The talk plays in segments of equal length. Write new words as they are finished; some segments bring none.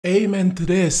Amen to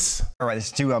this. All right, this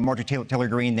is to Marjorie Taylor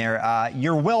Greene there.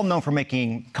 You're well known for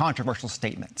making controversial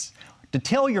statements.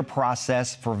 Detail your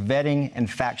process for vetting and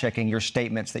fact-checking your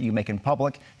statements that you make in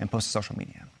public and post to social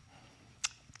media.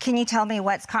 Can you tell me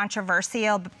what's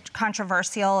controversial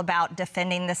about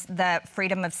defending the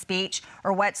freedom of speech,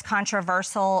 or what's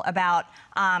controversial about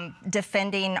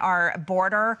defending our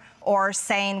border, or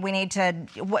saying we need to?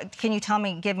 Can you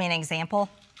give me an example?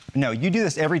 No, you do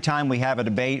this every time we have a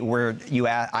debate where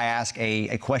I ask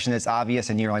a question that's obvious,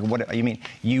 and you're like, what do you mean?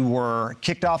 You were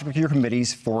kicked off of your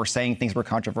committees for saying things were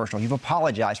controversial. You've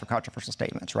apologized for controversial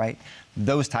statements, right?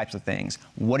 Those types of things.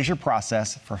 What is your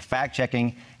process for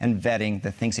fact-checking and vetting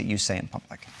the things that you say in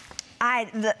public?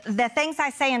 The things I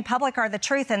say in public are the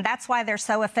truth, and that's why they're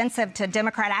so offensive to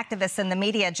Democrat activists in the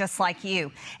media just like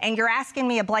you. And you're asking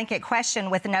me a blanket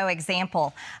question with no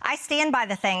example. I stand by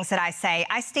the things that I say.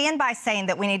 I stand by saying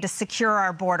that we need to secure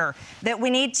our border, that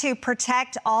we need to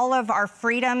protect all of our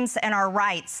freedoms and our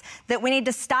rights, that we need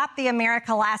to stop the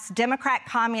America Last Democrat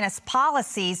communist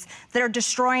policies that are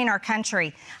destroying our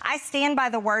country. I stand by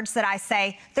the words that I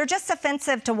say. They're just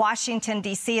offensive to Washington,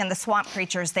 D.C. and the swamp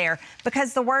creatures there,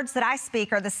 because the words that I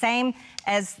speak are the same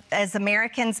as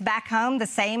Americans back home, the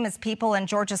same as people in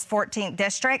Georgia's 14th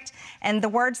district. And the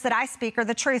words that I speak are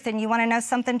the truth. And you want to know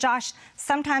something, Josh?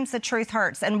 Sometimes the truth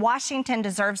hurts, and Washington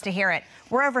deserves to hear it.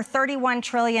 We're over $31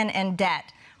 trillion in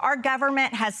debt. Our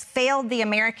government has failed the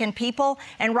American people,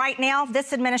 and right now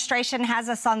this administration has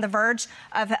us on the verge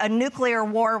of a nuclear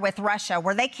war with Russia,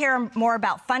 where they care more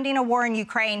about funding a war in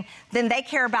Ukraine than they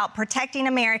care about protecting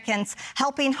Americans,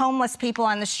 helping homeless people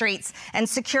on the streets, and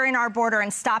securing our border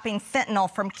and stopping fentanyl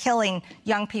from killing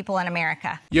young people in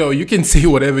America. Yo, you can say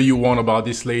whatever you want about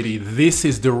this lady. This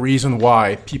is the reason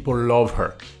why people love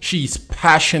her. She's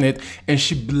passionate and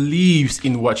she believes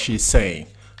in what she's saying.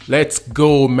 Let's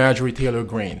go, Marjorie Taylor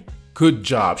Greene. Good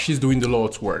job. She's doing the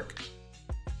Lord's work.